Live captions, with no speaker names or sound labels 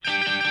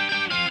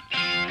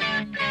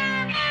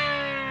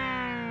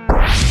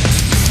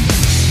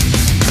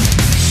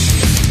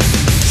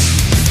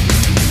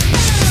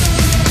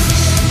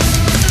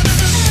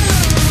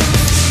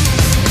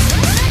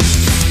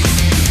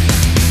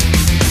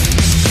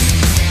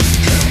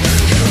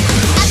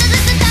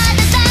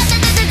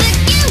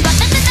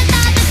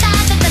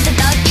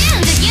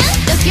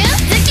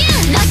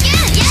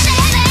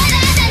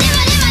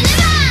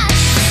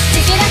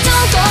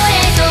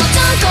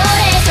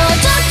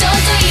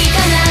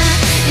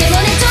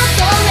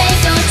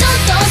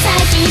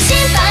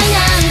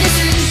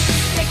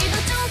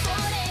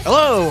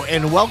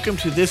and welcome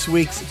to this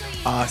week's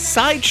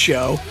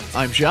Sideshow.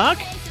 I'm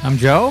Jacques. I'm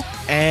Joe.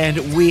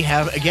 And we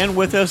have, again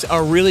with us,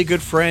 our really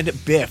good friend,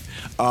 Biff.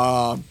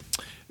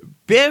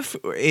 Biff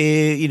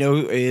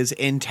is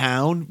in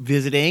town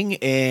visiting,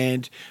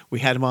 and we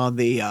had him on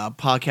the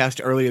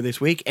podcast earlier this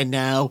week, and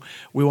now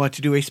we want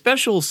to do a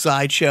special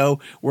Sideshow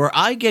where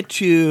I get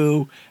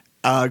to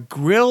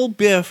grill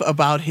Biff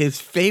about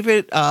his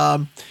favorite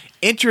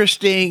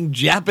interesting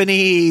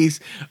Japanese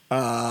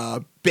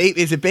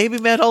is it baby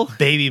metal?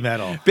 Baby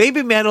metal.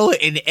 Baby metal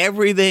in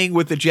everything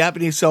with the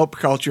Japanese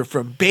subculture,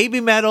 from baby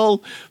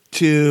metal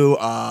to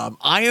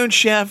Iron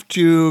Chef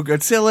to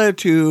Godzilla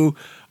to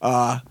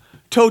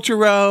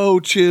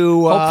Totoro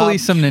to hopefully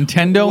some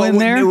Nintendo in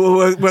there.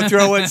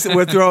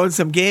 We're throwing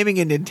some gaming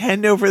and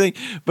Nintendo for things,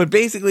 but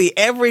basically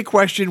every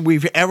question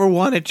we've ever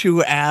wanted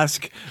to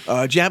ask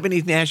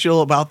Japanese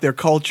national about their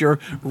culture,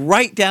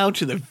 right down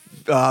to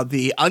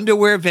the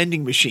underwear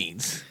vending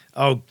machines.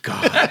 Oh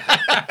God!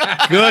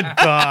 Good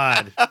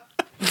God!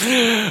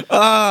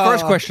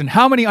 First question: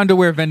 how many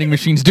underwear vending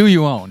machines do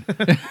you own?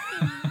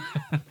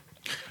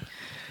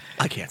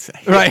 I can't say.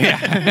 Right?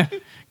 Yeah.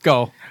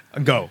 Go.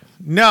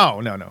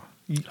 No.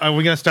 Are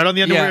we going to start on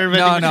the underwear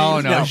vending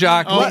machines? No.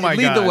 Jacques,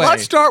 lead the way.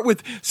 Let's start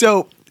with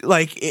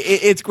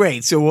it's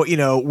great. So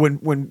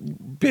when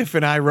Biff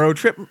and I road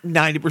trip,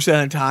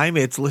 90% of the time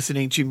it's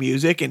listening to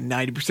music, and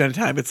 90% of the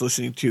time it's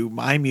listening to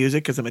my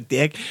music because I'm a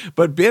dick.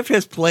 But Biff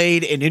has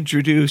played and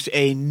introduced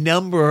a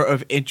number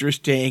of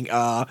interesting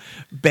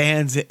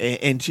bands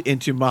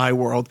into my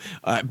world.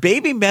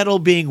 Baby metal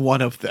being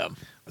one of them.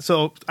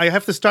 So I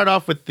have to start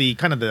off with the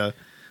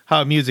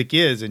how music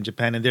is in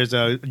Japan, and there's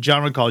a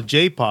genre called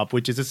J-pop,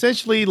 which is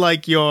essentially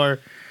like your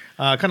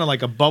kind of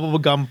like a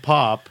bubblegum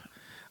pop.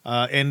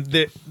 And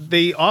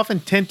they often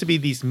tend to be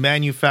these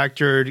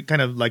manufactured,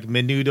 kind of like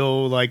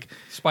Menudo, like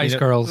Spice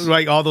Girls,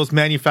 like all those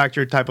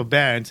manufactured type of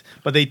bands.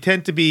 But they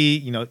tend to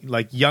be,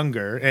 like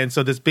younger. And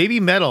so this baby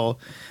metal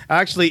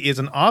actually is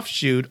an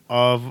offshoot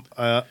of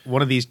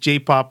one of these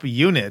J-pop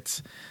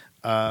units,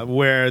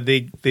 where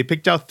they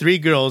picked out 3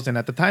 girls, and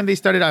at the time they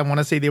started, I want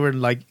to say they were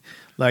like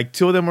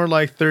 2 of them were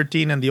like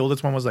 13, and the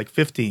oldest one was like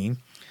 15.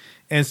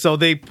 And so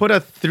they put a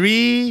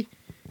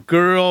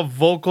 3-girl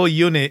vocal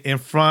unit in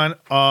front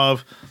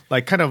of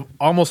like kind of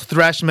almost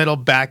thrash metal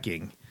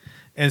backing,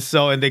 and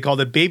they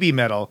called it baby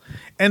metal,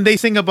 and they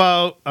sing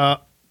about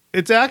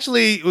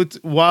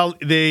while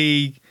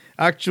the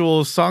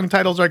actual song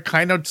titles are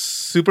kind of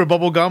super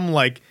bubblegum,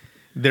 like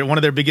one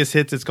of their biggest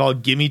hits is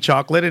called Gimme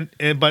Chocolate,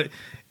 but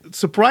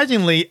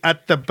surprisingly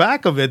at the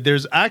back of it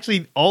there's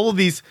actually all of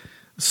these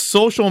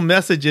social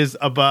messages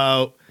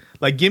about,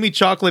 like, Gimme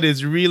Chocolate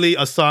is really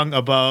a song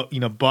about,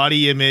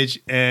 body image,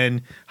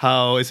 and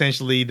how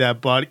essentially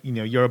that body,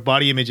 your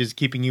body image is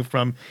keeping you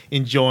from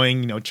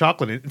enjoying,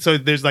 chocolate. And so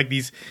there's like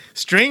these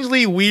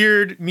strangely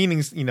weird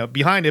meanings,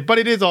 behind it, but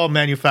it is all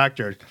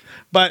manufactured.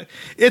 But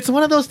it's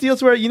one of those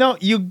deals where,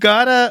 you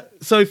gotta,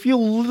 so if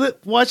you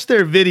watch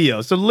their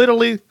videos, so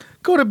literally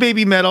go to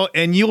Baby Metal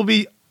and you'll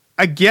be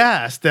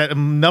aghast at a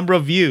number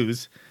of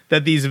views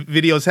that these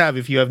videos have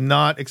if you have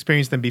not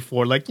experienced them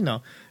before, like,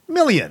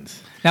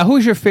 millions. Now,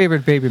 who's your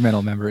favorite baby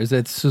metal member? Is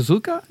it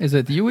Suzuka? Is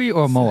it Yui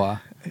or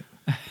Moa?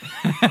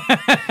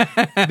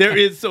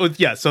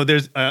 So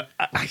there's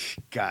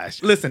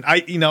gosh, listen,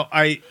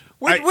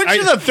 which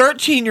of the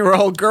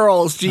 13-year-old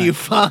girls do you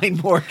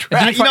find more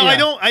attractive? I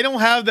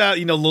don't have that,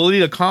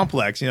 Lolita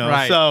complex,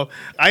 Right. So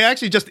I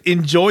actually just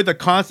enjoy the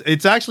concept.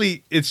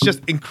 It's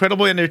just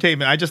incredible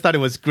entertainment. I just thought it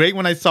was great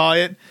when I saw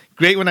it,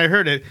 great when I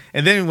heard it,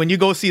 and then when you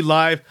go see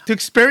live, to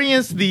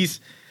experience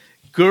these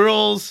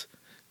girls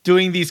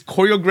doing these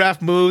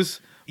choreographed moves,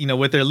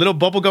 with their little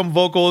bubblegum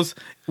vocals,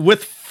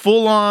 with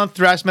full-on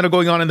thrash metal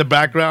going on in the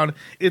background.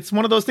 It's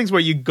one of those things where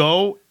you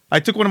go.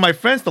 I took one of my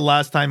friends the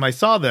last time I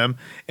saw them,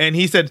 and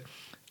he said,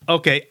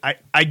 okay,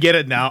 I get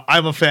it now.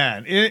 I'm a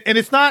fan. And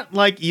it's not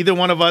like either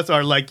one of us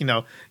are like,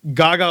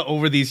 gaga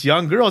over these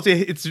young girls.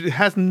 It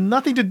has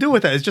nothing to do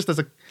with that. It's just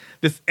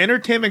this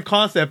entertainment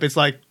concept. It's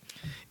like,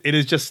 it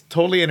is just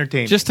totally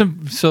entertaining.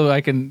 So I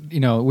can,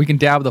 we can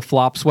dab the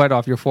flop sweat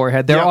off your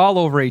forehead. They're all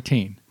over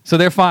 18. So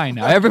they're fine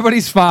now.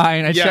 Everybody's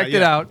fine. I checked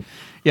it out.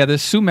 Yeah,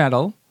 there's Su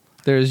Metal,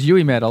 there's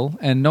Yui Metal,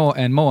 and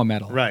Moa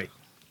Metal. Right.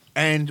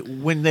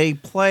 And when they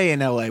play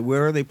in LA,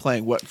 where are they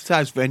playing? What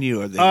size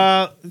venue are they?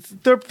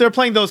 They're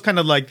playing those kind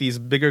of like these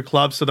bigger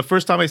clubs. So the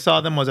first time I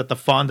saw them was at the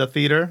Fonda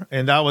Theater,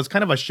 and that was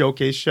kind of a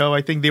showcase show.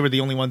 I think they were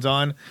the only ones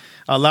on.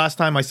 Last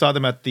time I saw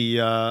them at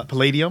the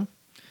Palladium.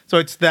 So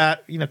it's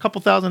that, a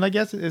couple thousand, I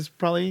guess, is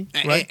probably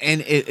right.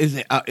 And is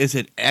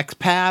it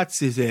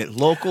expats? Is it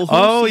local?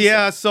 Oh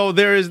yeah. So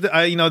there is,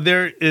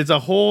 there is a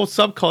whole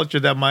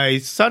subculture that my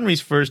son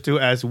refers to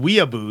as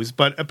weeaboos,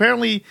 but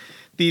apparently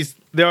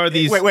there are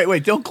these.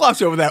 Wait! Don't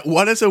gloss over that.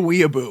 What is a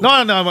weeaboo?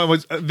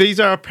 No. These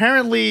are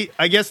apparently.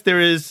 I guess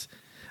there is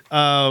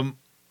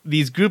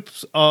these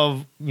groups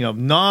of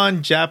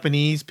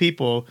non-Japanese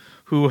people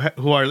who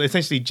are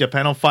essentially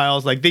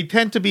Japanophiles. Like, they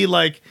tend to be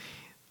like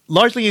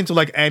largely into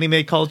like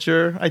anime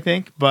culture, I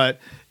think, but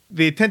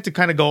they tend to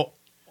kind of go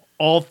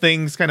all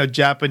things kind of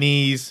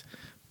Japanese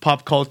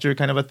pop culture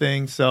kind of a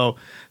thing. So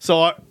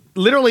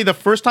literally the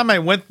first time I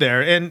went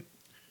there, and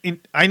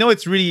I know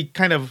it's really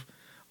kind of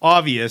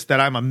obvious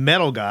that I'm a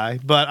metal guy,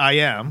 but I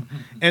am.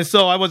 And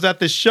so I was at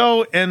the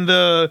show, and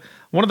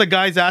one of the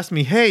guys asked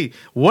me, "Hey,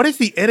 what is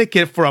the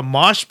etiquette for a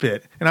mosh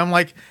pit?" And I'm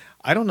like,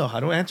 I don't know how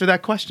to answer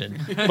that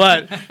question.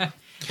 But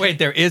wait,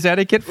 there is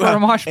etiquette for a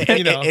mosh pit?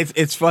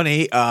 It's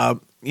funny,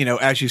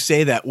 as you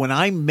say that. When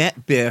I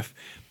met Biff,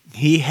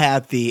 he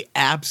had the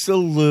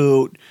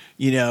absolute,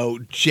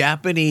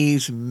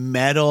 Japanese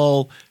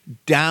metal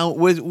down.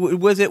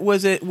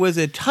 Was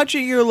it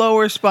touching your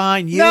lower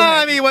spine?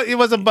 It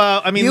was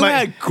about. You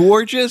had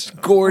gorgeous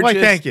Why,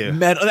 thank you.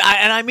 metal,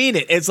 and I mean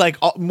it. It's like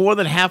more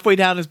than halfway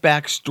down his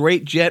back,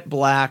 straight jet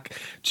black,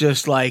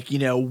 just like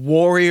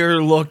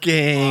warrior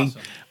looking,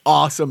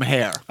 awesome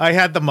hair. I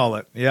had the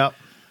mullet. Yep,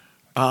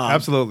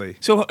 absolutely.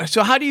 So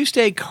how do you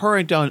stay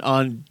current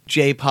on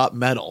J-pop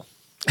metal?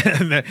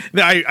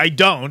 I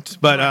don't,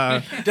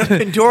 but does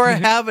Pandora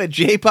have a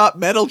J-pop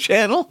metal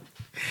channel?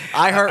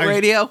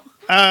 iHeartRadio.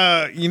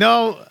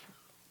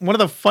 One of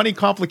the funny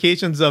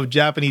complications of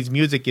Japanese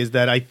music is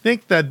that I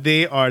think that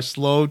they are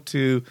slow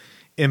to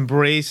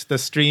embrace the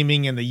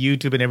streaming and the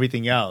YouTube and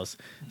everything else.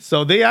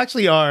 So they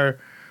actually are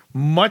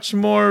much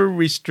more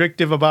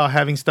restrictive about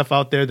having stuff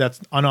out there that's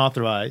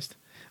unauthorized.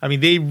 I mean,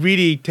 they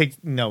really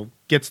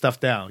get stuff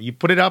down. You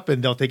put it up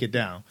and they'll take it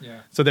down. Yeah.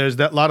 So there's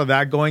a lot of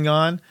that going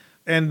on.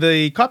 And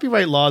the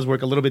copyright laws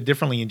work a little bit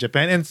differently in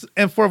Japan,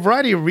 and for a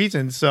variety of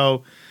reasons.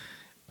 So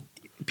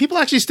people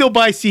actually still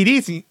buy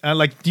CDs.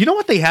 Do you know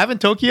what they have in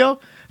Tokyo?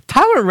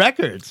 Tower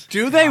Records.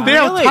 Do they They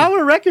have really?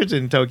 Tower Records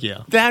in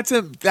Tokyo.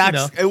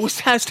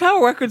 Has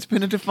Tower Records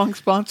been a defunct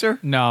sponsor?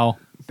 No.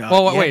 No,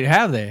 Well, yeah. wait,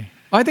 have they?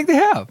 Oh, I think they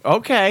have.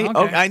 Okay.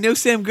 I know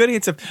Sam Goody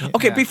and stuff.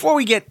 Okay, Yeah. before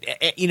we get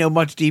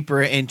much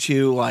deeper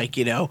into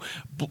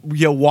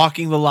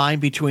walking the line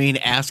between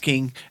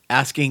asking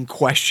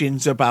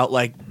questions about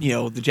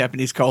the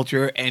Japanese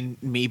culture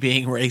and me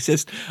being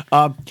racist,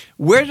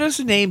 where does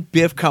the name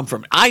Biff come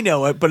from? I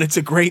know it, but it's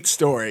a great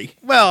story.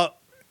 Well,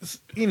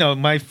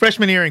 my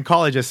freshman year in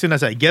college, as soon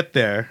as I get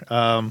there,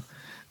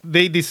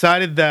 they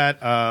decided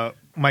that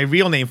my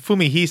real name,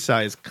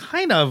 Fumihisa, is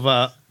kind of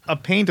a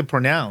pain to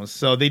pronounce.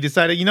 So they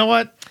decided, you know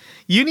what?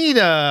 You need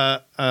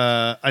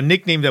a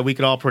nickname that we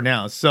could all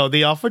pronounce. So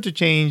they offered to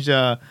change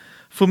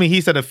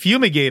Fumihisa to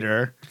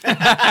Fumigator.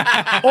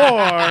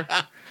 Or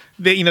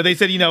they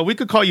said, we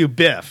could call you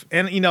Biff.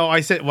 And, I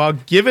said, well,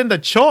 given the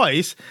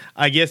choice,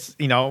 I guess,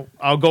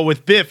 I'll go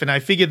with Biff. And I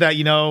figured that,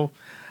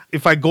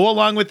 if I go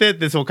along with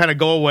it, this will kind of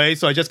go away.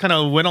 So I just kind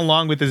of went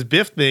along with this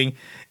Biff thing,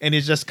 and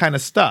it's just kind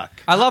of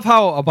stuck. I love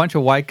how a bunch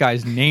of white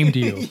guys named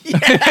you.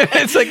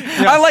 It's like,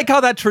 I like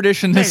how that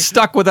tradition has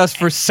stuck with us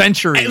for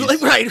centuries.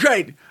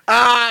 Right.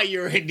 Ah,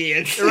 you're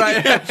Indian.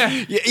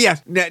 Right.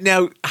 Yes.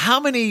 Now, how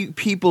many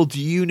people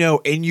do you know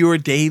in your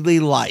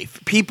daily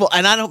life? People,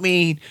 and I don't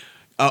mean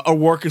a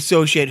work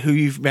associate who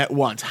you've met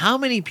once. How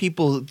many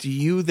people do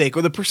you think,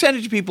 or the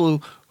percentage of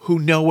people who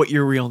know what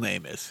your real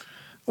name is?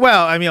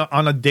 Well, I mean,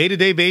 on a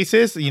day-to-day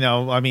basis,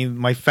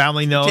 my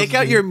family knows. Take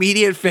out your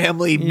immediate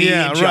family.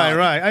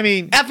 Right. I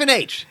mean, F and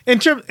H. In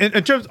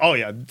terms. Oh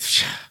yeah.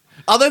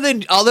 Other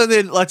than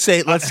let's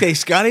say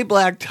Scotty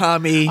Black,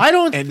 Tommy. I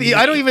don't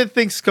even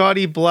think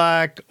Scotty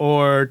Black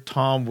or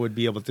Tom would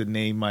be able to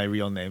name my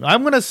real name.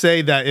 I'm gonna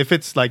say that if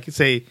it's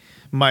say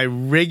my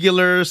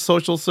regular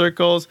social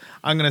circles,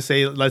 I'm gonna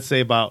say let's say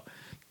about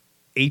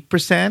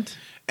 8%.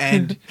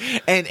 And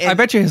I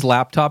bet you his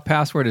laptop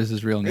password is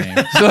his real name.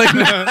 So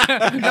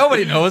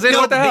nobody knows it.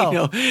 What the hell?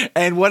 Know.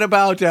 And what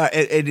about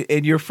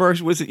in your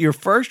first? Was it your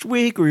first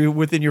week, or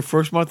within your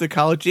first month of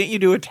college? Didn't you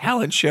do a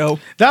talent show?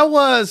 That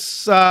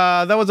was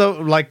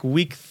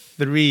week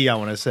 3, I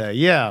want to say.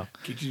 Yeah.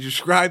 Could you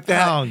describe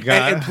that? Oh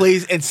God! And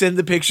please, send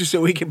the picture so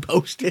we can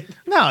post it.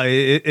 No,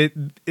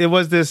 it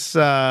was this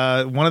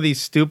one of these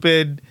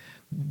stupid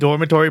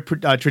dormitory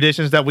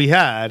traditions that we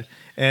had.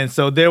 And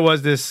so there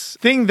was this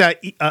thing that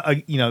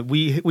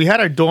we had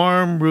our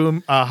dorm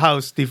room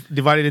house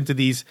divided into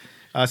these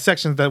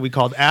sections that we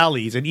called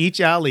alleys, and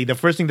each alley, the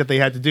first thing that they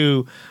had to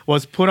do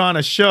was put on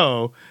a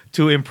show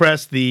to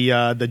impress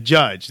the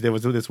judge. There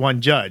was this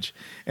one judge,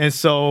 and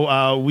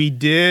so we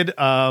did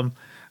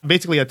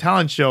basically a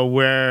talent show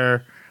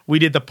where we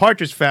did the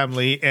Partridge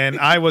Family, and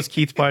I was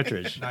Keith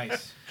Partridge.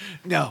 Nice.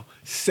 No,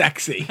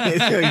 sexy.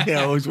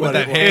 Is what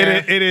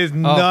it is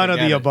none of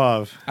the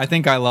above. I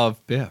think I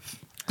love Biff.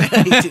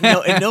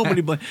 And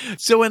nobody.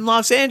 So in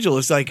Los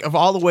Angeles, of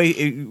all the way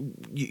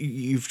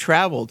you've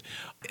traveled,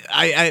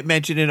 I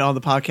mentioned it on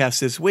the podcast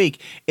this week.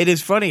 It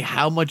is funny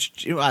how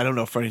much, I don't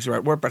know if funny is the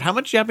right word, but how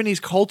much Japanese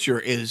culture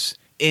is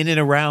in and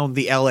around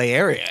the LA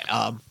area.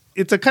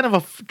 It's a kind of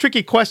a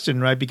tricky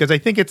question, right? Because I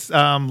think it's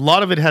a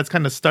lot of it has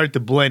kind of started to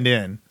blend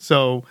in.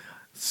 So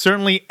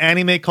certainly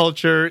anime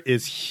culture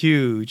is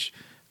huge,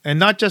 and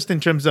not just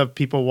in terms of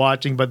people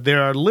watching, but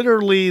there are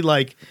literally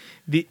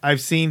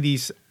I've seen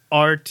these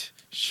art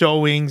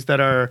showings that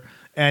are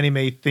anime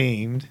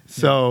themed.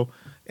 So,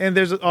 and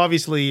there's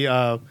obviously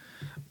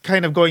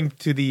kind of going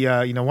to the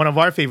one of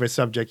our favorite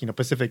subject,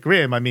 Pacific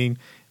Rim. I mean,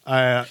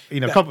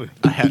 Couple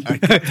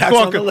That's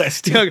on the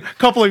list. A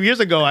couple of years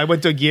ago, I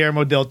went to a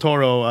Guillermo del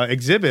Toro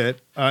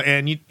exhibit,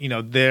 and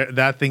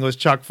that thing was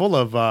chock full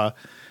of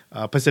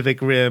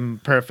Pacific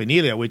Rim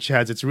paraphernalia, which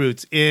has its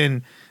roots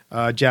in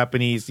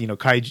Japanese,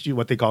 kaiju,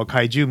 what they call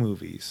kaiju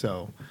movies.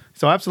 So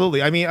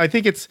absolutely. I mean, I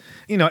think it's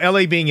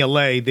LA being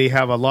LA, they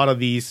have a lot of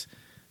these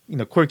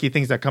quirky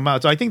things that come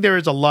out. So I think there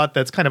is a lot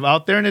that's kind of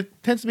out there, and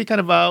it tends to be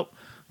kind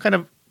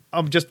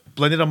of just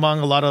blended among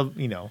a lot of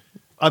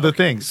other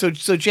things. So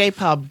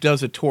J-Pop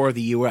does a tour of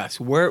the U.S.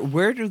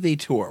 Where do they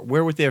tour?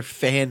 Where would their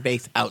fan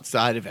base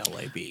outside of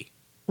LA be?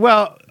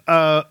 Well,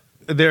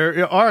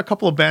 there are a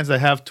couple of bands that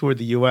have toured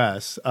the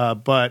U.S.,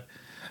 but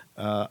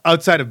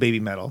outside of Baby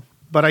Metal.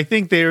 But I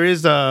think there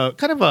is a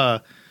kind of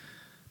a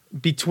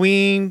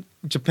between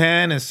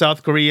Japan and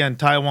South Korea and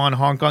Taiwan,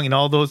 Hong Kong, and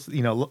all those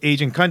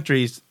Asian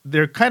countries,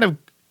 they're kind of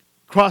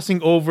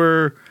crossing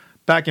over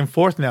back and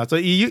forth now. So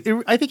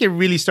I think it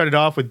really started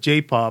off with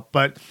J-pop,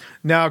 but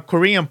now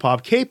Korean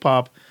pop,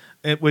 K-pop,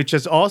 which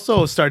has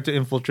also started to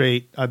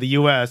infiltrate the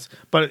U.S.,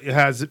 but it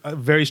has a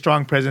very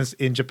strong presence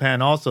in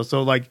Japan also.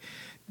 So like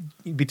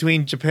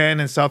between Japan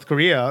and South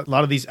Korea, a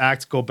lot of these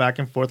acts go back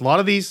and forth. A lot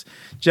of these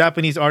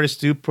Japanese artists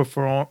do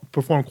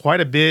perform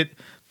quite a bit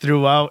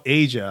throughout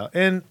Asia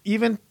and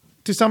even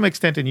to some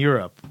extent in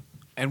Europe.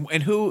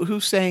 And who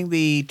sang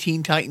the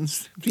Teen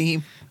Titans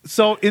theme?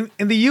 So in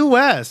the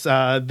U.S.,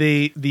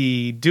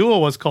 the duo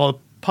was called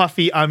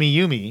Puffy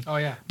Amiyumi. Oh,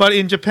 yeah. But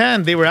in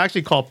Japan, they were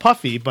actually called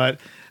Puffy. But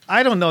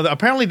I don't know.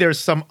 Apparently, there's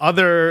some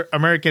other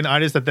American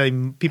artists that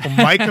people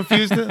might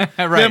confuse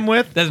them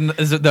with.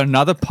 Is there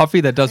another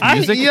Puffy that does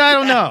music? I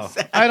don't know.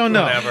 I don't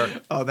know.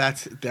 Whatever. Oh,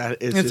 that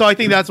is. And so I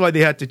think that's why they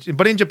had to.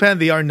 But in Japan,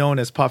 they are known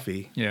as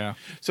Puffy. Yeah.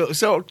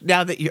 So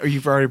now that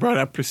you've already brought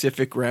up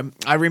Pacific Rim,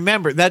 I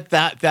remember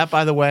that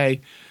by the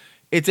way,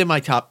 it's in my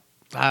top.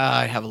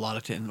 I have a lot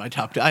of 10 in my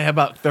top 10. I have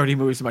about 30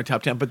 movies in my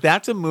top 10, but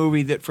that's a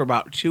movie that for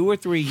about 2 or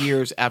 3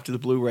 years after the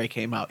Blu-ray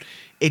came out,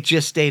 it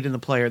just stayed in the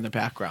player in the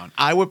background.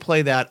 I would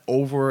play that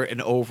over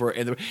and over,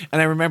 and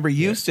I remember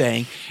you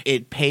saying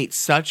it paid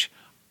such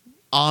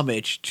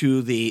homage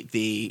to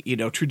the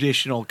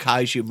traditional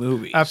kaiju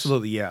movies.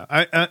 Absolutely,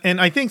 yeah. And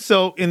I think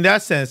so. In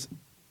that sense,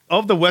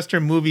 of the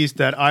Western movies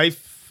that I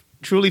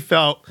truly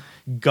felt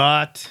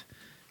got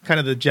kind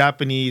of the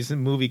Japanese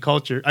movie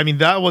culture. I mean,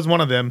 that was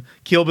one of them.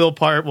 Kill Bill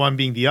Part 1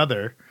 being the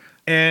other.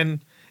 And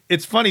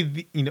it's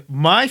funny,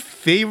 my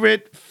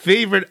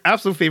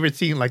absolute favorite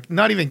scene, like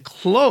not even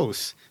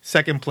close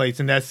second place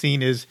in that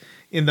scene is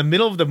in the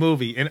middle of the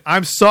movie. And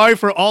I'm sorry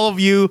for all of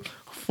you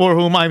for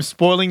whom I'm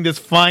spoiling this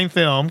fine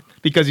film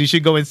because you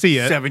should go and see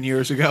it. 7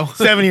 years ago.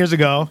 7 years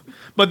ago.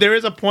 But there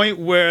is a point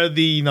where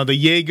the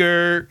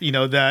Jaeger,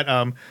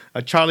 that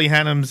Charlie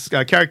Hunnam's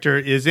character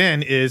is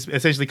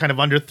essentially kind of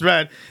under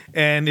threat,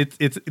 and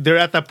they're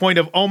at that point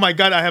of, oh my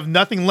God, I have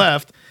nothing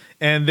left,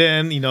 and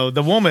then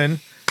the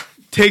woman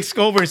takes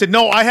over and said,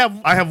 no, I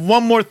have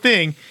one more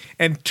thing,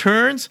 and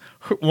turns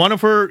one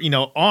of her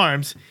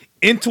arms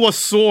into a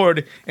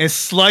sword and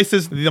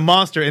slices the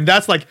monster, and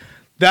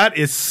that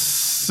is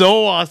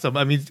so awesome.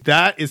 I mean,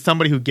 that is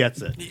somebody who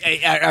gets it.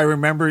 I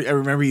remember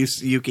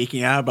you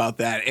geeking out about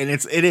that, and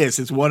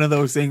it's one of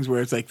those things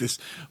where it's like this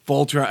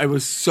Voltron. It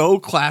was so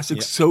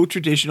classic, so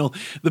traditional.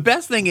 The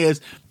best thing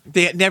is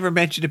they had never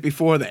mentioned it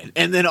before then,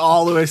 and then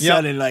all of a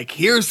sudden, like,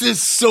 here's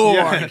this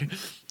sword.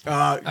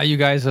 Yeah. Are you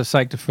guys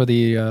psyched for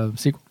the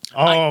sequel?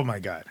 Oh my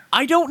God!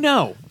 I don't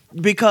know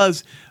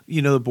because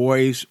the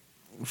boys.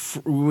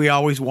 We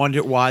always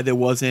wondered why there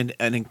wasn't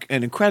an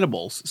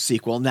Incredibles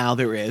sequel. Now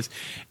there is.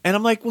 And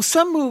I'm like, well,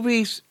 some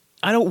movies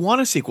I don't want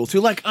a sequel to.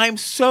 Like, I'm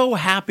so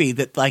happy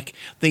that, like,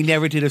 they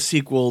never did a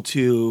sequel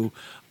to,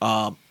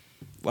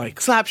 like,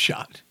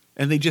 Slapshot.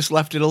 And they just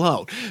left it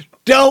alone.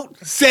 Don't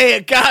say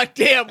a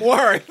goddamn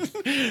word.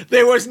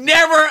 There was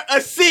never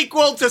a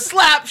sequel to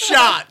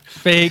Slapshot.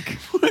 Fake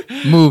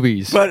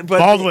movies. But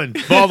Baldwin.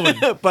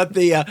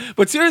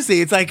 But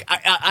seriously, it's like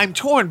I'm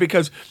torn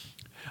because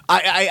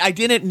I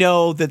didn't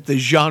know that the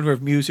genre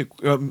of music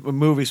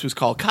movies was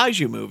called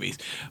kaiju movies,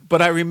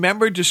 but I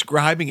remember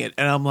describing it,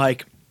 and I'm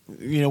like,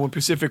 when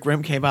Pacific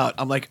Rim came out,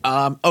 I'm like,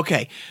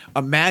 okay,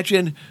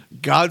 imagine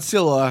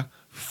Godzilla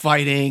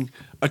fighting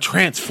a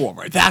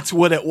Transformer. That's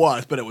what it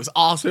was, but it was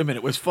awesome and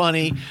it was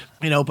funny,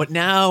 But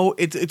now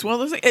it's one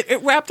of those things.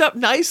 It wrapped up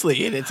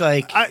nicely, and it's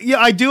like,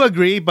 I do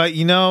agree, but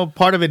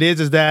part of it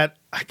is that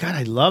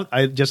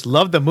I just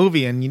love the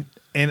movie,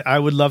 and I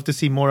would love to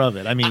see more of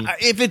it. I mean,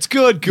 if it's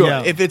good.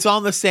 Yeah. If it's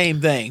on the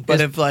same thing, but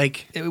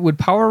would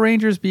Power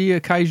Rangers be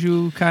a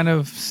kaiju kind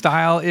of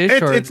style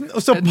ish, or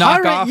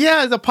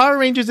the Power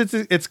Rangers,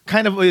 it's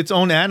kind of its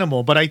own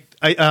animal. But I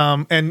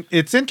and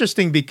it's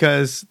interesting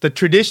because the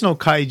traditional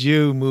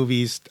kaiju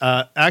movies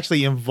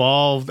actually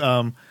involved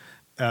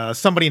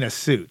somebody in a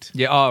suit.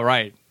 Yeah. Oh,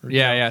 right.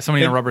 Yeah.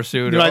 Somebody in a rubber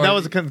suit. Right. That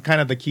was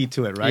kind of the key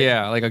to it, right?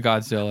 Yeah, like a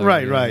Godzilla.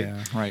 Right.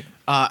 Yeah, right.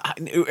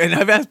 And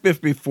I've asked Biff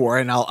before,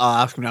 and I'll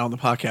ask him now on the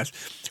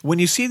podcast. When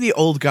you see the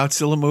old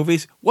Godzilla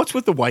movies, what's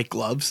with the white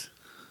gloves?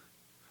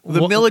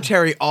 The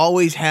military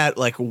always had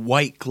like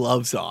white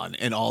gloves on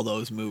in all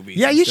those movies.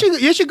 Yeah, and you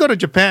stuff. should go to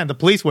Japan. The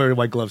police wear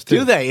white gloves too.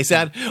 Do they? Is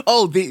that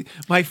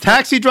my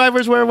Taxi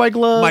drivers wear white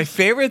gloves. my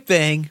favorite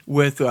thing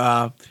with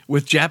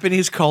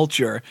Japanese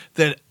culture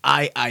that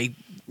I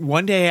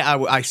one day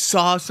I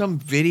saw some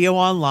video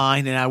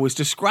online and I was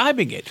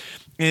describing it,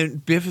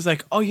 and Biff is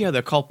like, "Oh yeah,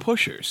 they're called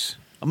pushers."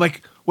 I'm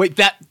like, "Wait,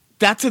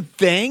 that's a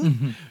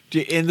thing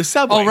in the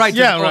subway?" Oh, right.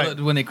 Yeah, right.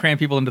 When they cram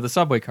people into the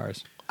subway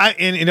cars.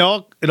 And it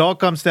all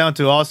comes down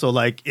to also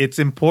like it's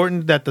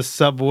important that the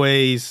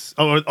subways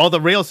or all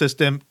the rail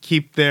system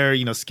keep their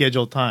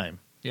scheduled time.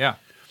 Yeah.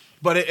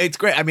 But it's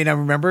great. I mean, I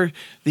remember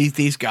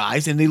these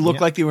guys, and they look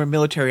like they were in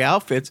military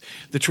outfits.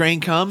 The train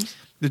comes,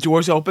 the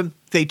doors open,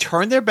 they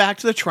turn their back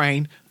to the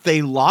train,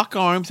 they lock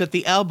arms at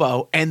the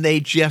elbow, and they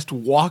just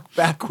walk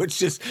backwards,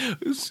 just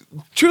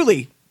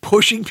truly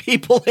pushing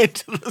people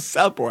into the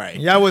subway.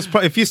 Yeah,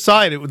 if you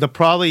saw it,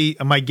 probably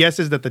my guess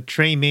is that the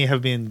train may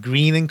have been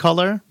green in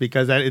color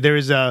because there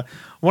is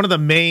one of the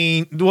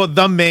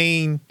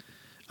main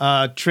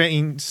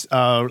trains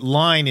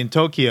line in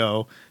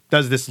Tokyo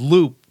does this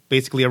loop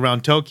basically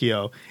around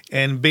Tokyo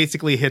and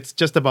basically hits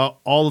just about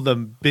all of the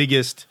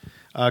biggest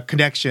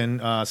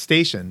connection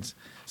stations.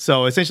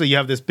 So essentially, you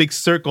have this big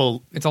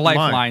circle. It's a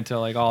lifeline to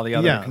like all the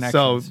other connections.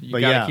 So, you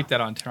got to keep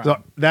that on track. So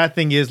that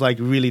thing is like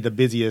really the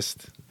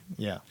busiest.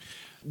 Yeah.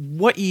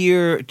 What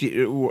year, if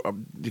you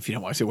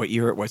don't want to say what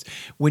year it was,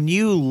 when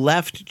you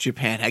left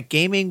Japan, had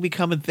gaming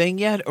become a thing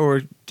yet,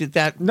 or did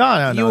that?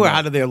 No. You were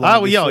out of there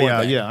long before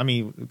then. Yeah. I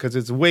mean, because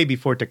it's way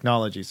before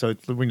technology, so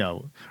it's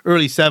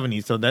early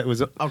 '70s. So that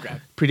was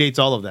predates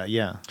all of that.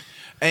 Yeah.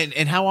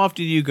 And how often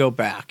do you go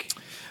back?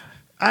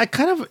 I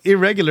kind of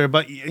irregular,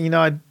 but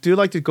I do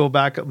like to go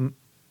back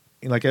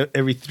like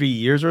every 3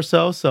 years or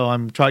so. So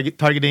I'm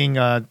targeting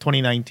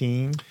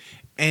 2019.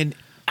 And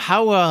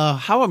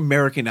how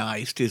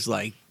Americanized is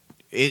like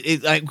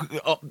it like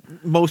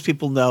most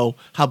people know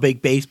how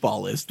big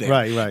baseball is there.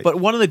 Right. But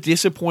one of the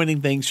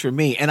disappointing things for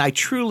me, and I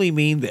truly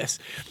mean this,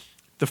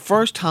 the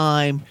first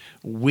time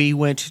we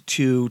went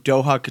to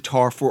Doha,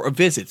 Qatar for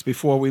visits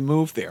before we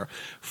moved there,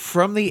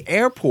 from the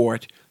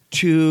airport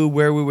to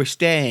where we were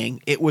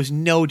staying, it was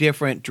no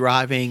different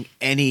driving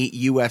any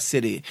U.S.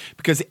 city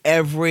because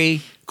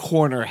every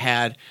corner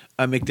had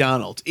a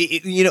McDonald's.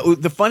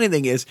 The funny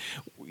thing is,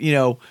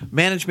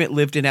 management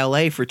lived in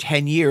L.A. for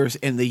 10 years,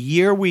 and the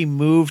year we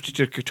moved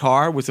to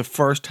Qatar was the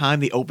first time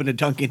they opened a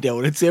Dunkin'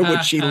 Donuts there,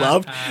 which she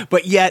loved.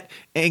 But yet,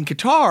 in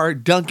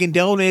Qatar, Dunkin'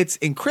 Donuts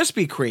and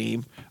Krispy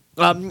Kreme,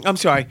 I'm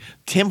sorry,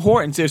 Tim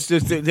Hortons.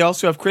 They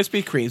also have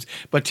Krispy Kremes,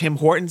 but Tim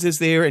Hortons is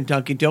there and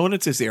Dunkin'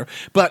 Donuts is there.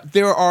 But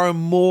there are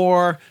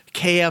more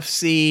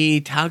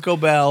KFC, Taco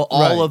Bell,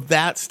 all of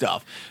that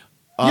stuff.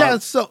 Yeah,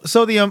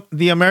 so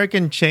the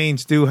American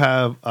chains do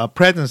have a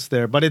presence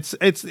there, but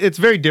it's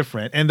very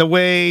different. And the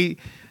way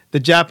the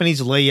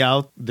Japanese lay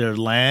out their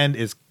land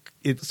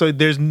so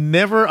there's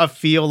never a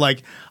feel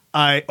like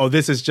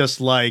this is just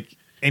like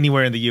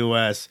anywhere in the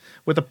U.S.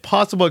 with the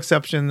possible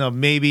exception of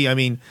maybe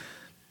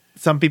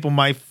some people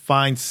might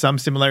find some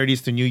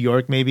similarities to New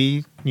York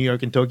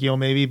and Tokyo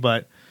maybe,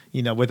 but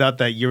without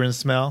that urine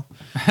smell.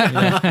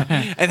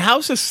 And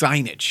how's the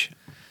signage?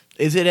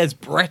 Is it as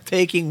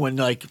breathtaking when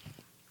like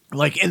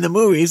in the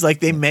movies,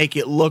 like they make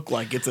it look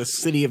like it's a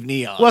city of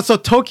neon? Well, so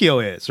Tokyo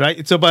is,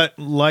 right? So, but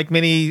like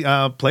many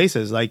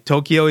places, like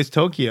Tokyo is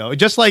Tokyo.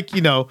 Just like,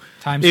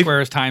 Times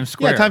Square is Times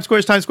Square. Yeah, Times Square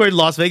is Times Square.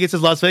 Las Vegas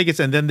is Las Vegas.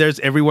 And then there's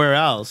everywhere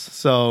else.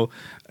 So,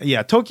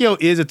 yeah, Tokyo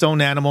is its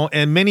own animal.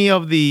 And many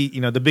of the,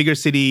 the bigger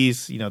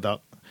cities,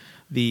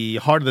 the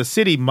heart of the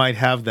city might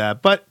have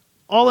that. But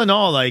all in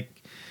all, like,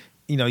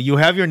 you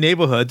have your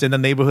neighborhoods and the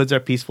neighborhoods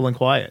are peaceful and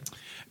quiet.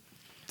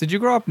 Did you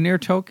grow up near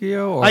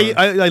Tokyo? Or?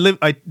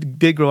 I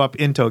did grow up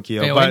in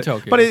Tokyo,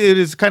 but it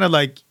is kind of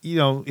like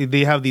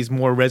they have these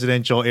more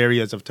residential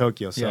areas of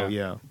Tokyo. So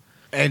yeah.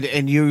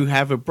 And you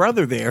have a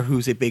brother there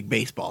who's a big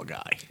baseball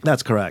guy.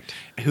 That's correct.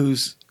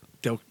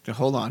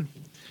 Hold on,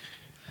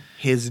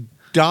 his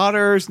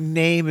daughter's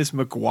name is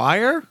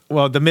McGuire.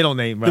 Well, the middle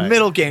name, right? The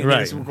middle name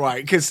is McGuire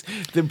because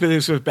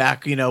this was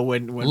back,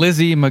 when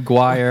Lizzie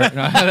McGuire.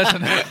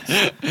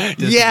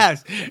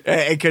 Yes,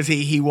 because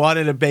he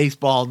wanted a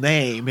baseball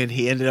name and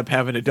he ended up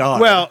having a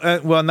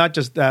daughter. Well, not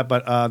just that,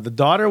 but the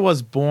daughter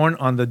was born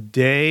on the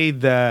day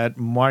that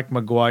Mark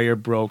McGuire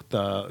broke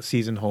the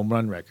season home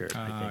run record.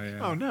 I think.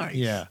 Yeah. Oh, nice.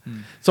 Yeah.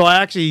 So I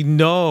actually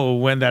know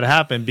when that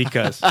happened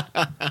because.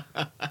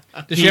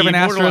 Does she have an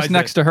asterisk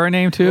next to her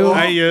name too?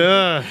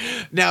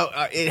 Now,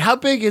 how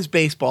big is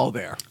baseball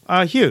there?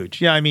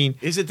 Huge. Yeah,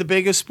 is it the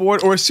biggest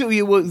sport? Or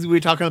we were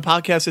talking on the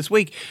podcast this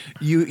week.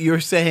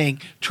 You're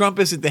saying Trump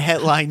isn't the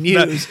headline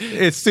news.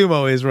 It's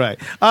sumo is right.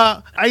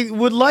 I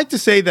would like to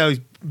say that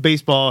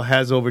baseball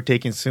has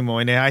overtaken sumo,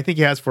 and I think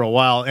it has for a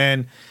while.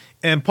 And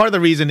part of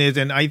the reason is,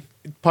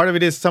 part of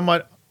it is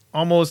somewhat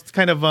almost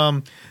kind of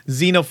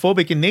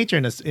xenophobic in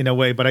nature in a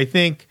way. But I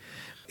think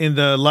in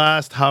the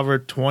last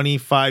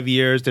 25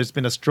 years, there's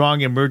been a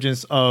strong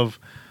emergence of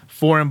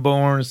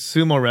foreign-born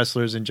sumo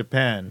wrestlers in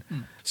Japan.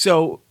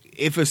 So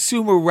if a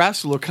sumo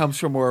wrestler comes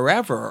from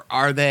wherever,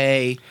 are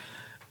they?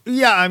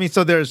 Yeah, I mean,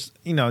 so there's,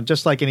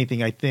 just like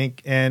anything, I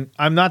think, and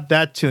I'm not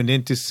that tuned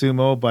into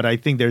sumo, but I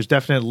think there's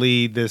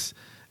definitely this,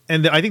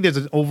 and I think there's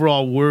an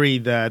overall worry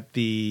that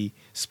the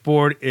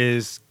sport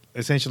is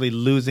essentially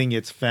losing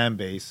its fan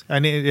base,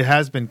 and it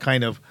has been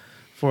kind of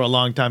for a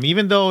long time,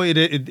 even though it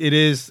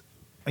is,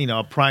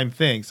 a prime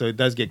thing, so it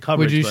does get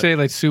coverage. Would you say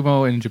like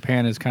sumo in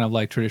Japan is kind of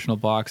like traditional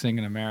boxing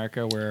in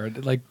America, where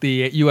like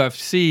the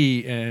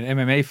UFC and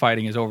MMA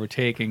fighting is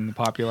overtaking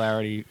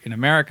popularity in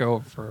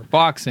America for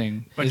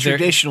boxing? But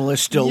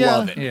traditionalists still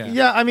love it.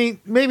 Yeah, I mean,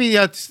 maybe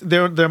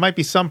there might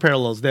be some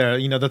parallels there.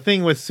 The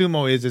thing with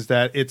sumo is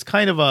that it's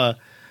kind of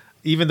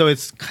even though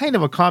it's kind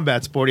of a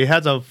combat sport, it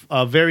has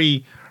a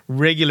very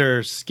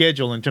regular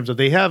schedule in terms of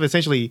they have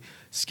essentially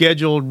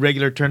scheduled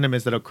regular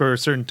tournaments that occur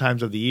certain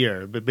times of the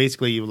year, but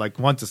basically like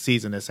once a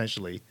season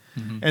essentially.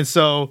 Mm-hmm. And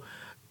so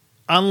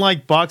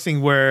unlike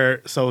boxing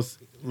whatever,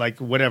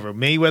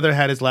 Mayweather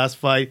had his last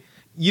fight,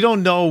 you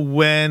don't know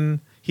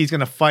when he's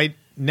going to fight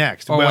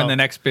next. Or when the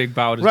next big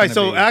bout is right.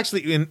 going to be. So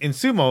actually in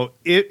sumo,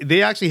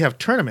 they actually have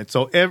tournaments.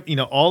 So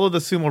all of the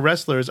sumo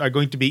wrestlers are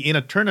going to be in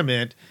a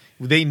tournament.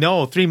 They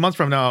know 3 months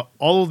from now,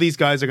 all of these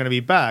guys are going to be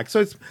back.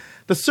 So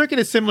the circuit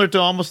is similar to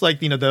almost like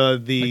the like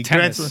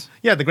Grand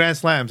the Grand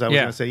Slams. I was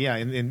going to say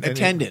in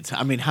attendance.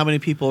 I mean, how many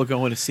people are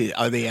going to see it?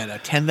 Are they at a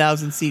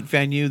 10,000 seat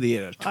venue? They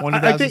at a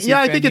 20,000 seat venue?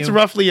 I think it's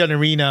roughly an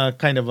arena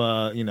kind of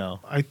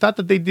I thought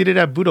that they did it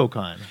at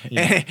Budokan.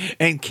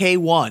 And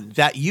K1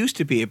 that used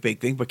to be a big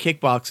thing, but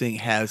kickboxing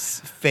has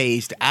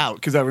phased out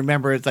because I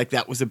remember it's like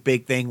that was a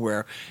big thing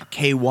where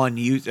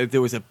K1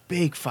 there was a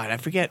big fight. I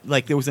forget,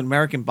 like there was an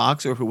American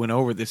boxer who went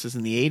over. This is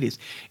in the 80s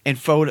and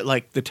fought at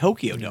like the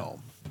Tokyo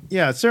Dome.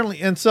 Yeah, certainly.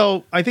 And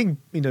so I think,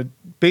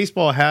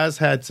 baseball has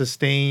had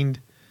sustained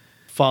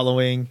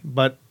following,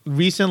 but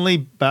recently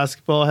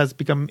basketball has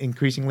become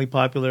increasingly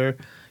popular,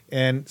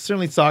 and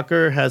certainly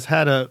soccer has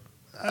had a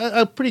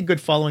pretty good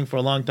following for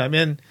a long time.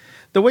 And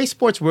the way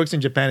sports works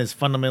in Japan is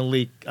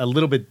fundamentally a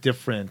little bit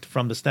different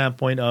from the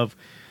standpoint of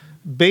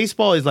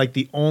baseball is like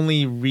the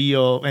only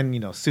real, and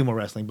sumo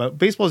wrestling, but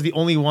baseball is the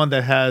only one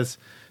that has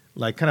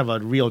like kind of a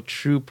real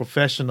true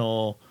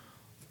professional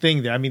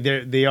thing there. I mean,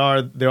 there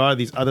are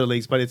these other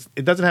leagues, but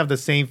it doesn't have the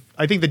same.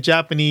 I think the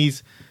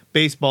Japanese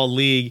baseball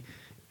league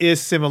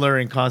is similar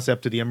in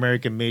concept to the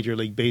American Major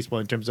League Baseball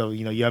in terms of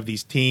you have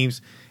these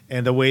teams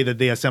and the way that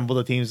they assemble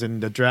the teams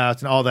and the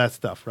drafts and all that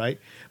stuff, right?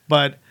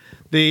 But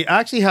they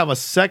actually have a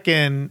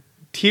second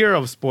tier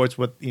of sports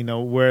with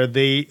where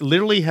they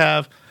literally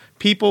have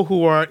people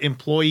who are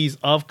employees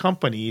of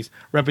companies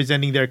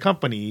representing their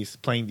companies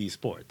playing these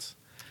sports,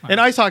 and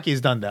ice hockey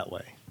is done that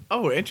way.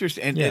 Oh,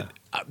 interesting. And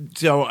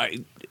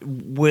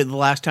with the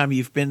last time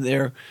you've been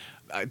there,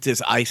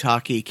 does ice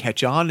hockey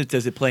catch on?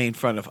 Does it play in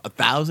front of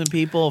 1,000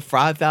 people,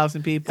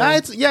 5,000 people?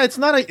 It's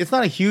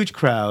not a huge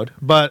crowd,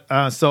 but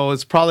so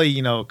it's probably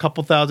a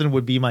couple thousand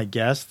would be my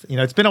guess.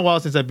 It's been a while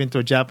since I've been to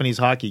a Japanese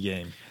hockey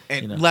game.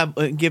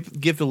 And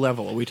give the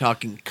level. Are we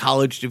talking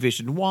college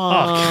Division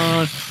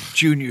I,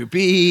 Junior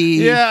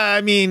B? Yeah,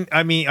 I mean,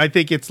 I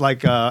think it's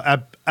like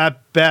at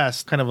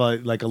best kind of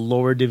like a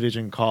lower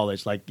division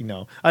college. Like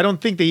I don't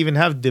think they even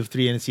have Div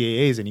 3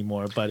 NCAAs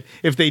anymore. But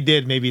if they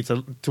did, maybe it's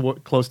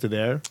close to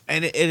there.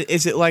 And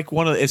is it like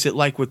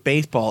with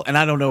baseball? And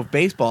I don't know if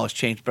baseball has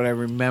changed, but I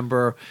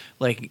remember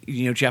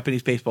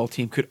Japanese baseball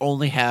team could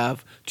only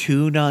have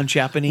 2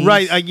 non-Japanese.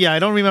 Right. I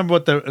don't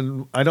remember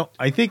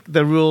I think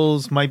the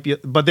rules might be,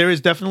 but there is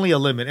definitely a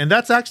limit, and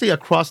that's actually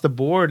across the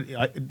board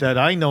that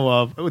I know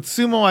of. With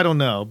sumo, I don't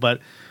know, but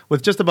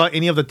with just about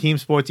any of the team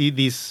sports,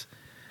 these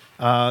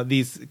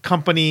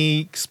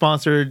company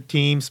sponsored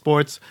team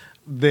sports,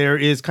 there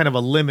is kind of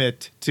a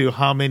limit to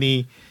how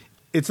many.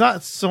 It's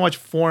not so much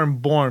foreign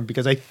born,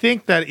 because I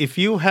think that if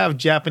you have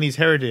Japanese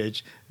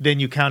heritage, then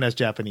you count as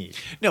Japanese.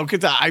 No,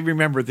 because I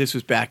remember this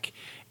was back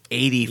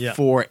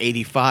 84,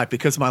 85.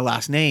 Because of my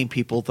last name,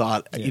 people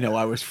thought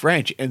I was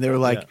French, and they were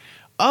like. Yeah.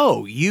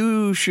 Oh,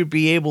 you should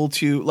be able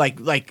to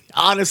like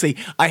honestly,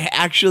 I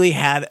actually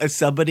had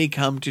somebody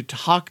come to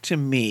talk to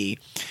me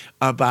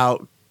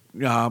about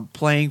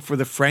playing for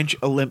the French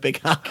Olympic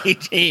hockey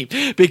team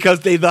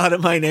because they thought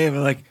of my name.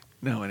 I'm like,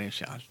 no, my name's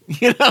Sean.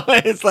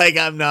 It's like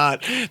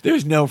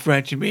there's no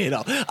French in me at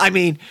all. I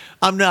mean,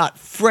 I'm not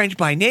French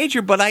by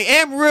nature, but I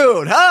am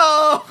rude.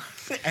 Oh.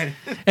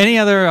 Any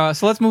other?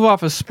 So let's move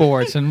off of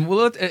sports. And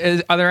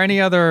are there any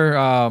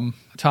other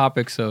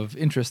topics of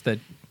interest that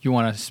you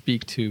want to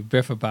speak to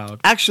Biff about?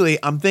 Actually,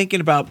 I'm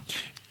thinking about,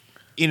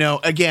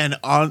 again,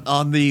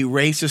 on the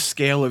racist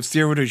scale of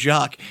 0 to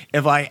Jacques,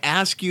 if I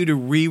ask you to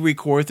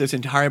re-record this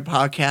entire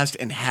podcast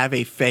and have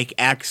a fake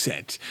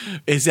accent,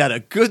 is that a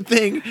good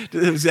thing?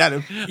 Is that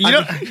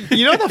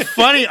the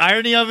funny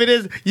irony of it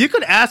is, you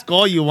could ask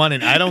all you want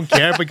and I don't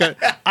care, because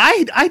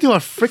I do a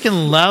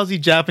freaking lousy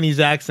Japanese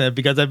accent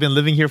because I've been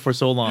living here for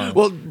so long.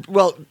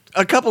 Well,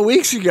 a couple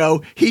weeks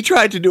ago, he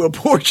tried to do a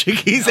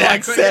Portuguese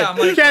accent.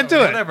 You can't do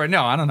it. Whatever.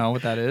 No, I don't know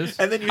what that is.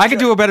 And then I can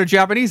do a better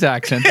Japanese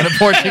accent than a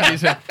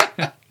Portuguese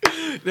accent.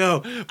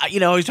 No,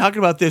 I was talking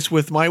about this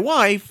with my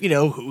wife,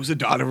 who's a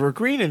daughter of a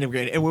Korean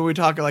immigrant. And when we were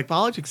talking like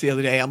politics the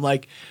other day, I'm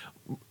like,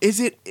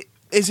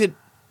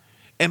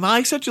 am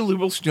I such a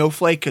liberal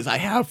snowflake because I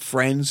have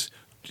friends?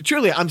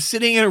 Truly, I'm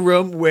sitting in a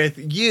room with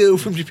you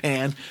from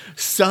Japan,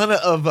 son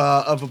of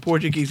a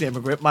Portuguese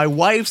immigrant. My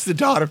wife's the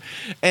daughter.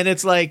 And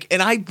it's like,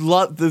 and I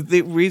love,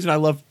 the reason I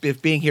love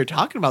being here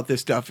talking about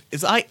this stuff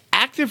is I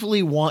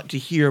actively want to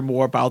hear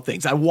more about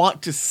things. I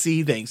want to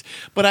see things.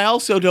 But I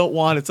also don't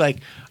want, it's like,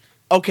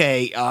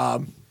 okay,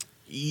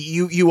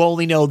 you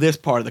only know this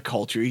part of the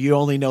culture. You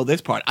only know this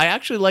part. I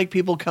actually like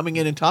people coming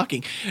in and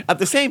talking. At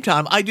the same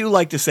time, I do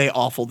like to say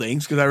awful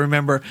things because I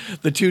remember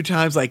the 2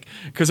 times,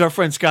 because our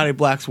friend Scotty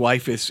Black's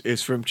wife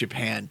is from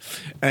Japan,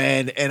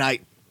 and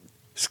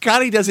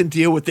Scotty doesn't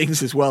deal with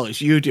things as well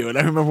as you do. And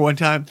I remember one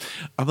time,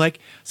 I'm like,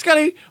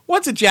 Scotty,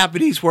 what's a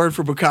Japanese word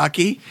for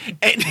bukkake?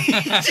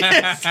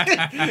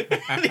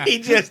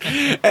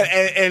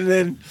 And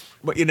then.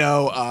 But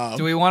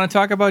do we want to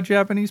talk about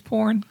Japanese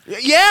porn?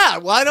 Yeah,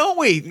 why don't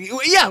we?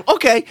 Yeah,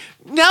 okay.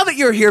 Now that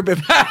you're here,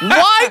 Biff,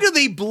 why do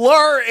they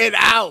blur it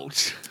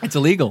out? It's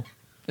illegal.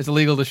 It's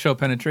illegal to show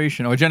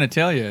penetration or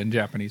genitalia in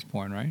Japanese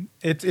porn, right?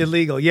 It's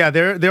illegal. Yeah,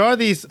 there are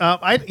these.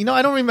 I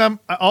don't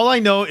remember. All I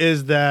know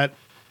is that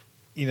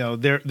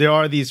there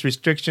are these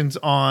restrictions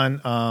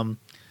on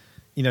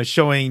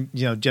showing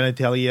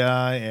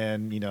genitalia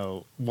and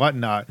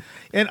whatnot,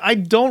 and I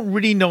don't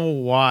really know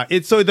why.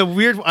 So the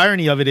weird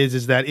irony of it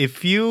is that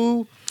if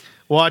you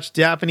watch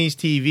Japanese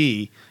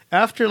TV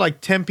after like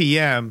 10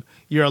 p.m.,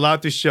 you're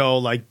allowed to show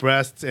like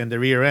breasts and the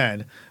rear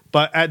end,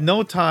 but at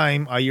no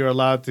time are you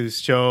allowed to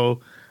show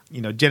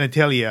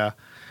genitalia.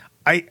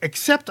 I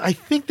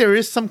think there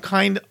is some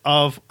kind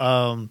of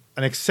an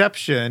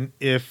exception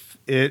if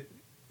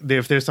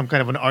there's some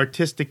kind of an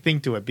artistic thing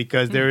to it,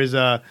 because there's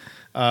a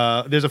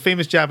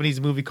famous Japanese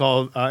movie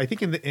called I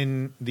think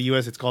in the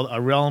US it's called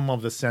A Realm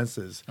of the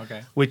Senses.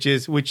 Okay. Which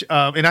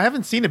and I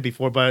haven't seen it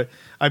before, but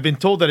I've been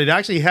told that it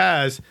actually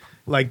has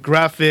like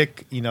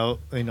graphic,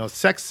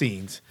 sex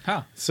scenes.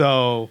 Huh.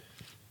 So,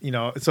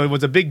 so it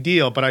was a big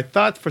deal, but I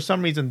thought for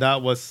some reason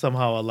that was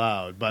somehow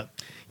allowed. But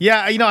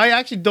yeah, I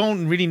actually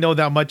don't really know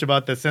that much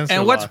about the censor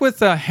And law. what's with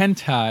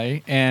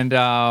hentai and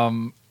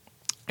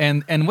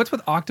what's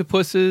with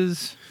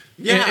octopuses?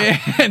 Yeah.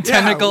 And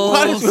tentacles.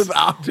 What is with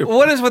octopus?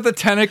 What is with the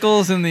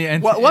tentacles and the?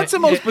 What's the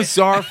most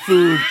bizarre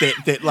food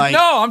that like?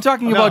 No, I'm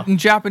talking about in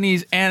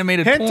Japanese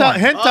animated porn.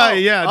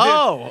 Hentai,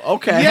 yeah.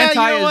 Okay. Yeah,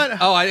 Hentai you know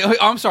what?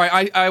 I'm sorry.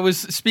 I was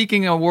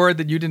speaking a word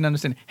that you didn't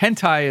understand.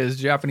 Hentai is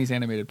Japanese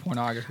animated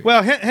pornography.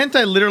 Well,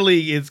 hentai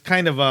literally is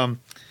kind of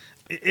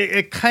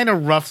it kind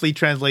of roughly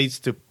translates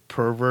to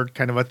pervert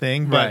kind of a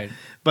thing, but Right.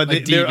 but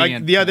Like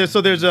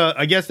there's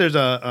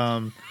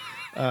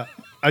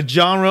a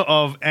genre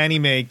of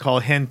anime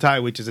called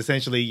hentai, which is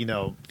essentially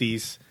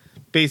these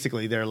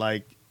basically they're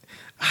like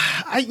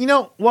I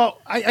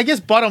guess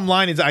bottom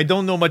line is I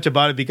don't know much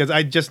about it because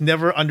I just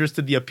never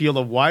understood the appeal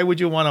of why would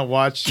you want to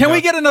watch. Can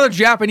we get another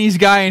Japanese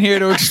guy in here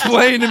to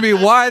explain to me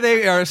why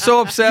they are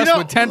so obsessed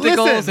with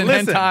tentacles and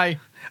hentai?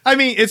 I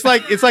mean, it's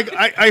like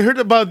I heard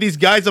about these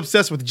guys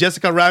obsessed with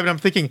Jessica Rabbit. I'm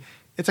thinking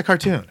it's a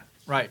cartoon.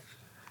 Right.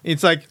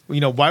 It's like,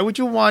 why would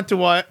you want to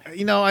watch?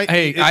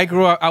 I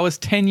grew up. I was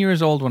 10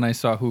 years old when I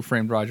saw Who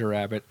Framed Roger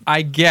Rabbit.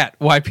 I get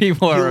why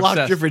people are You obsessed.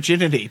 lost your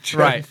virginity,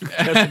 Right. But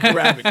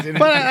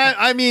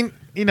I mean,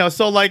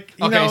 so like,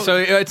 so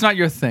it's not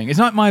your thing. It's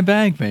not my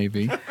bag,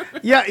 maybe.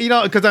 Yeah,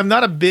 because I'm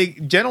not a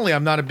big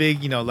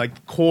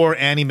like core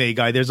anime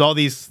guy. There's all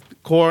these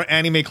core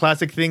anime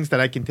classic things that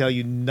I can tell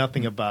you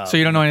nothing about. So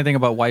you don't know anything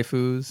about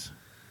waifus?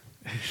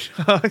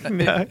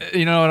 No.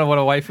 You know what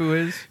a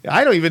waifu is?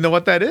 I don't even know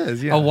what that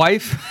is. Yeah. A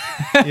wife?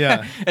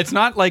 Yeah. It's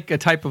not like a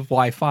type of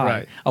Wi-Fi.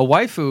 Right. A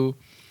waifu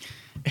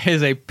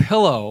is a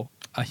pillow,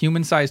 a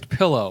human-sized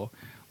pillow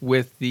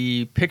with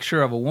the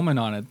picture of a woman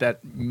on it that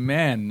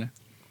men,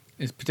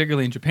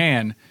 particularly in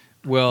Japan,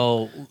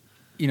 will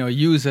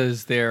use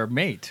as their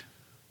mate,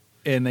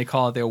 and they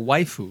call it their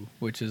waifu,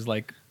 which is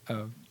like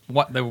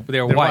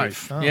their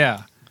wife. Oh.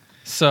 Yeah.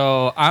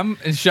 So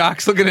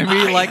Jacques looking at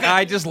me like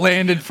I just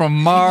landed from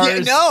Mars. Yeah,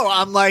 no,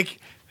 I'm like,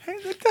 hey,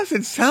 that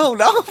doesn't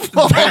sound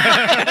awful.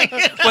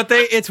 But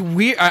it's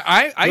weird.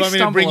 I you want me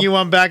to bring you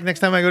one back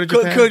next time I go to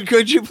Japan?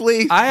 Could you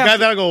please?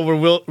 That'll go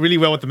over really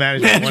well with the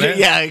management, won't it?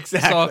 Yeah,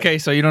 exactly.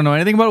 So you don't know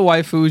anything about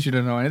waifus. You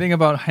don't know anything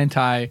about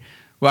hentai.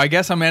 Well, I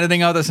guess I'm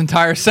editing out this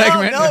entire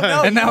segment.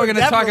 No, and now we're going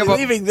to talk about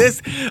leaving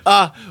this.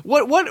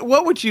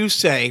 What would you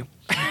say?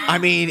 I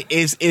mean,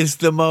 is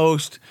the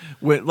most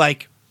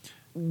like.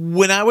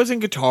 When I was in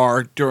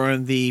Qatar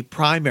during the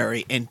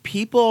primary, and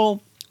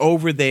people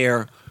over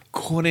there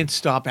couldn't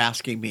stop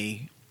asking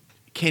me,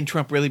 can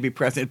Trump really be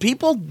president?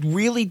 People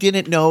really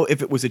didn't know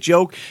if it was a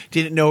joke,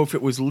 didn't know if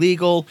it was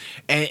legal,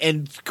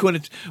 and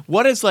couldn't.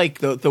 What is like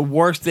the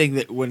worst thing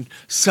that when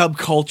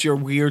subculture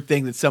weird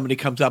thing that somebody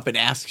comes up and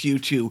asks you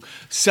to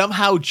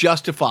somehow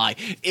justify?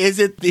 Is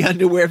it the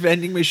underwear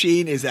vending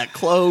machine? Is that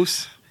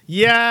close?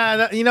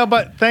 Yeah,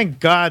 but thank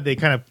God they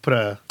kind of put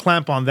a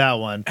clamp on that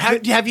one.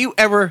 Have you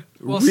ever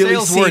Well, really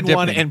sales were seen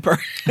one dipping.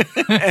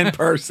 in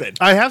person.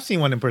 I have seen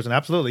one in person.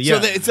 Absolutely.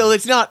 Yeah. So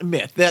it's not a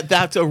myth.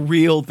 That's a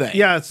real thing.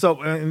 Yeah,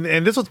 so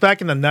and this was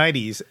back in the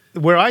 90s.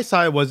 Where I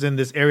saw it was in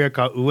this area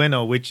called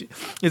Ueno, which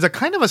is a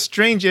kind of a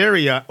strange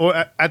area,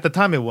 or at the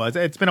time it was.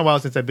 It's been a while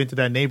since I've been to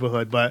that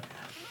neighborhood, but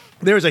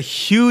there's a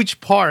huge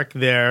park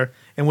there,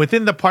 and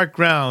within the park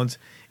grounds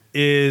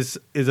is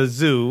a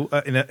zoo,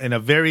 in a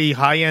very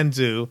high-end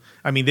zoo.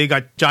 I mean, they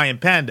got giant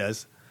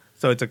pandas,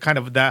 so it's a kind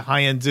of that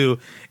high-end zoo.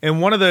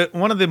 And one of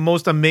the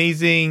most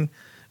amazing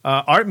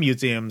art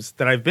museums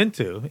that I've been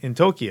to in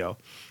Tokyo.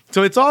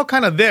 So it's all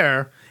kind of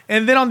there.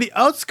 And then on the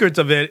outskirts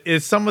of it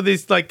is some of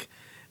these, like,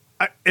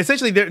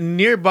 essentially there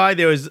nearby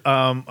there was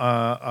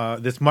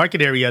this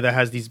market area that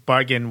has these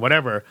bargain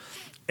whatever.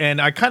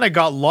 And I kind of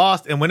got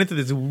lost and went into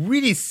this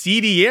really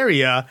seedy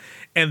area,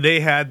 and they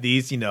had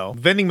these,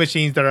 vending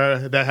machines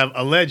that have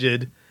alleged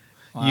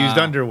used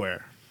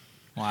underwear.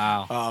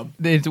 Wow.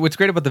 What's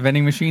great about the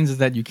vending machines is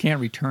that you can't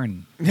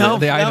return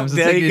the items.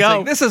 There you it's go.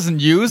 like, this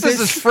isn't used. This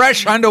is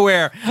fresh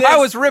underwear. I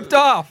was ripped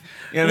off.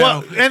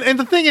 Well, and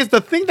the thing is,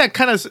 the thing that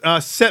kind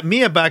of set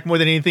me aback more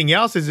than anything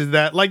else is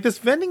that, like, this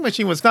vending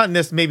machine was not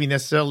maybe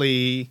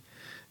necessarily,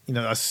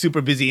 a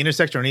super busy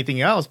intersection or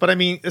anything else. But I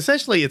mean,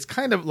 essentially, it's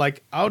kind of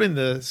like out in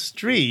the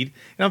street.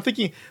 And I'm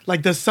thinking,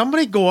 like, does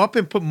somebody go up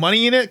and put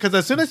money in it? Because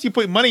as soon as you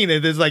put money in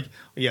it, there's like,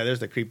 yeah, there's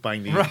the creep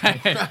buying these.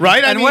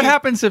 Right? And what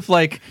happens if,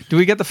 like, do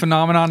we get the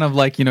phenomenon of,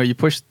 like, you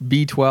push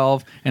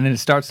B12 and then it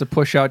starts to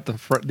push out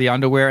the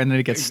underwear and then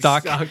it gets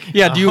stuck?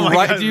 Yeah. Do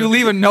you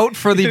leave a note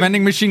for the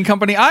vending machine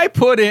company? I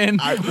put in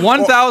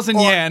 1,000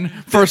 yen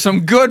for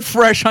some good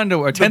fresh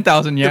underwear,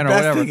 10,000 yen or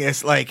whatever. The best thing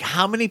is, like,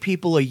 how many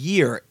people a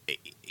year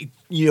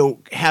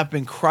have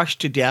been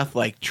crushed to death,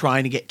 like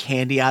trying to get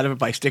candy out of it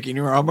by sticking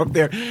your arm up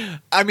there.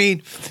 I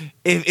mean,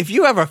 if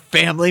you have a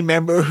family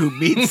member who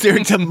meets their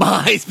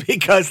demise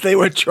because they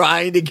were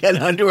trying to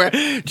get underwear,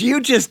 do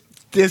you just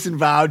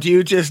disavow? Do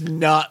you just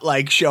not,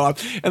 like, show up?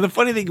 And the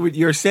funny thing what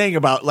you're saying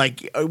about,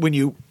 like,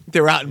 when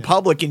they're out in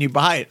public and you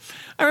buy it.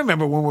 I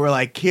remember when we were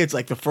like kids,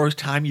 like the first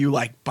time you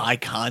like buy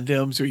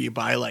condoms or you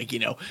buy, like,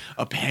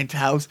 a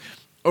penthouse.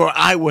 Or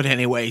I would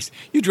anyways.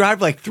 You drive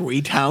like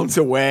 3 towns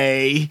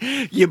away.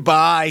 You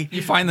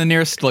find the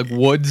nearest, like,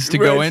 woods to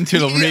go into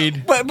to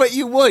read. But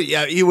you would.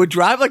 Yeah, you would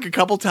drive like a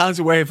couple towns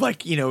away of,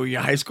 like,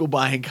 your high school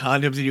buying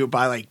condoms, and you would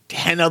buy like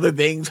 10 other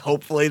things.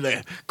 Hopefully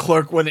the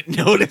clerk wouldn't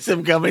notice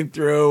them coming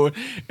through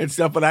and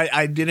stuff. But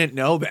I didn't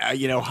know that,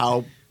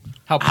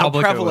 how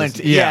prevalent.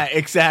 Yeah,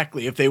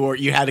 exactly. If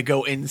you had to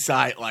go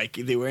inside, like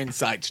they were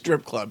inside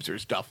strip clubs or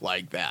stuff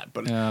like that.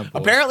 But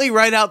apparently,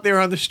 right out there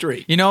on the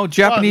street.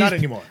 Japanese. Not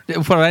anymore.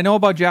 What I know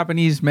about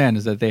Japanese men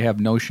is that they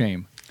have no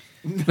shame.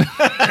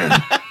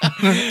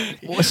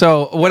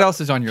 So, what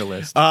else is on your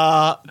list?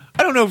 I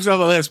don't know if it's on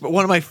the list, but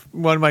one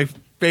of my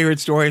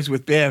favorite stories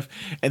with Biff,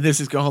 and this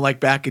is going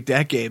like back a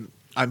decade.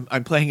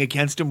 I'm playing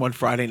against him one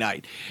Friday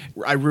night.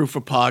 I roof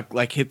a puck,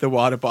 like hit the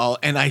water ball,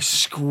 and I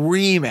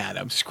scream at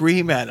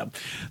him.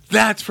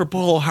 That's for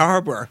Pearl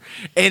Harbor.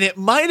 And it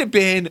might have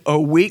been a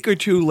week or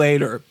two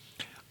later.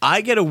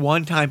 I get a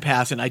one-time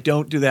pass, and I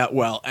don't do that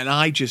well, and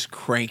I just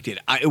cranked it.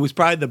 It was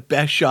probably the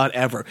best shot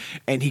ever,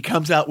 and he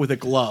comes out with a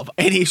glove,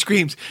 and he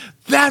screams,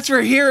 "That's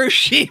for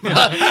Hiroshima!"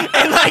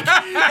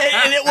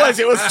 and it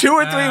was 2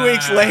 or 3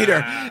 weeks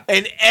later,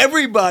 and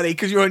everybody,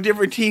 because you're on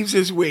different teams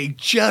this week,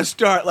 just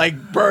start,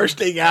 like,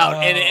 bursting out,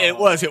 and it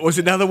was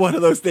another one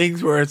of those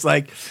things where it's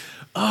like,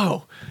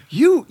 oh,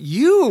 you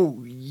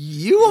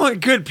aren't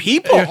good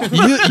people.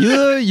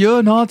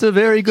 You're not a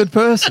very good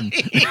person.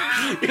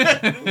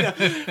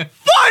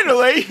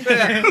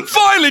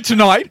 Finally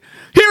tonight,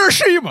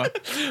 Hiroshima.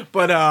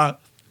 But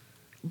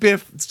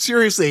Biff,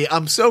 seriously,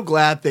 I'm so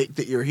glad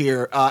that you're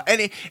here.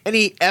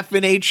 Any F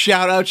and H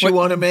shout outs you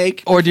want to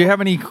make? Or do you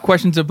have any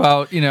questions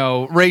about,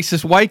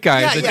 racist white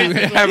guys that you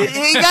have?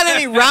 You got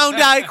any round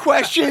eye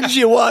questions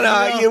you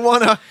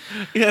wanna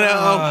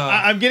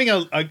I'm getting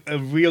a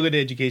real good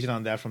education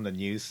on that from the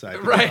news side.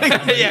 Right.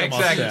 Yeah,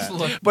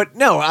 exactly. But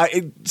no,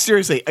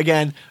 seriously,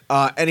 again,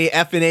 any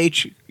F and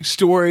H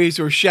stories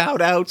or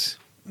shout outs?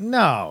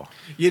 No.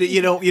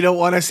 You don't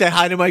want to say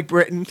hi to Mike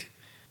Britton?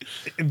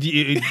 Do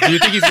you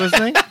think he's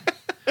listening?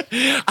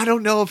 I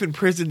don't know if in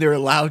prison they're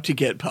allowed to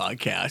get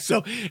podcasts.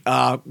 So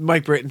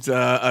Mike Britton's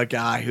a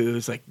guy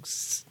who's like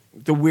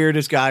the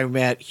weirdest guy we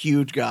met,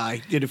 huge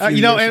guy, did a few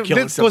years and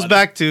this goes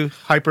back to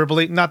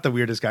hyperbole, not the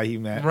weirdest guy he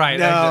met. Right.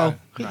 No.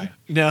 Right.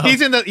 No.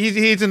 He's in the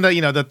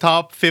the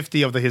top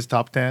 50 of his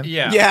top 10.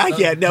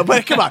 Yeah. No,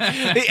 but come on.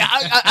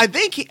 I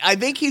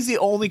think he's the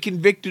only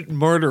convicted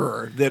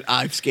murderer that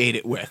I've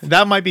skated with.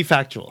 That might be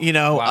factual. Hey,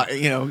 well,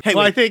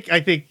 I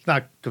think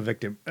not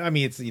convicted. I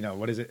mean, it's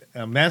what is it?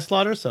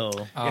 Manslaughter. So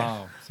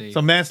see.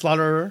 So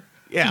manslaughter.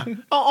 Yeah.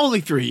 Only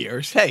 3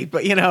 years. Hey,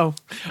 but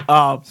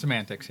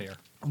semantics here.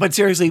 But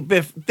seriously,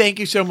 Biff, thank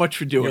you so much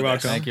for doing You're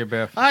this. welcome. Thank you,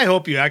 Biff. I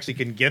hope you actually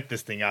can get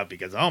this thing out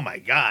because, oh my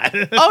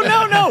God.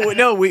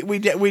 No, we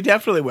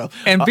definitely will.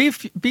 And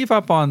beef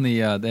up on the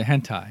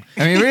hentai.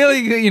 I mean,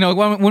 really,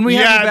 when we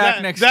have you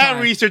back next that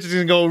time. research is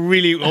going to go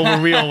really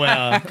over real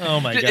well. Oh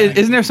my God.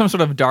 Isn't there some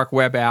sort of dark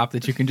web app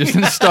that you can just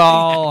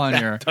install on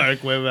your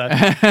dark web?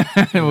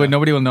 where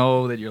nobody will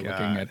know that you're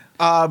looking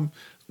at?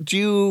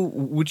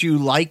 Would you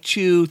like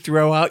to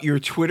throw out your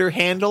Twitter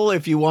handle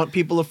if you want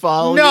people to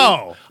follow you?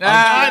 No.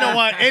 I don't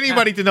want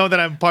anybody to know that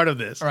I'm part of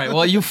this. All right.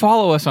 Well, you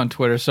follow us on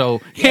Twitter, so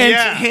Hint,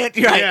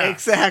 right,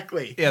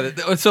 exactly.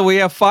 yeah. So we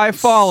have 5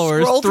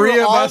 followers. Scroll 3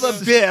 through of all us.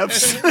 the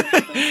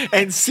Biffs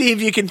and see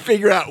if you can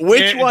figure out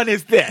which one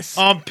is this.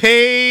 On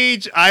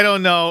page, I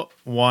don't know,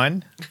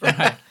 1.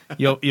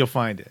 You'll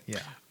find it. Yeah.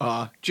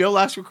 Joe,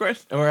 last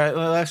request or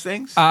last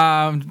things?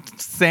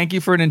 Thank you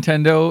for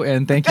Nintendo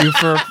and thank you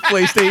for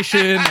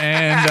PlayStation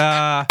and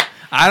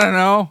I don't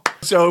know.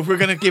 So if we're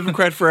going to give him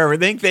credit for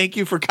everything, thank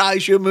you for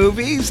Kaiju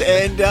Movies,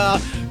 and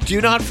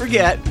do not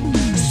forget.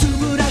 素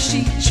晴らし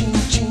いちん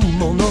ちん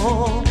も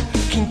の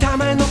金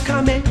玉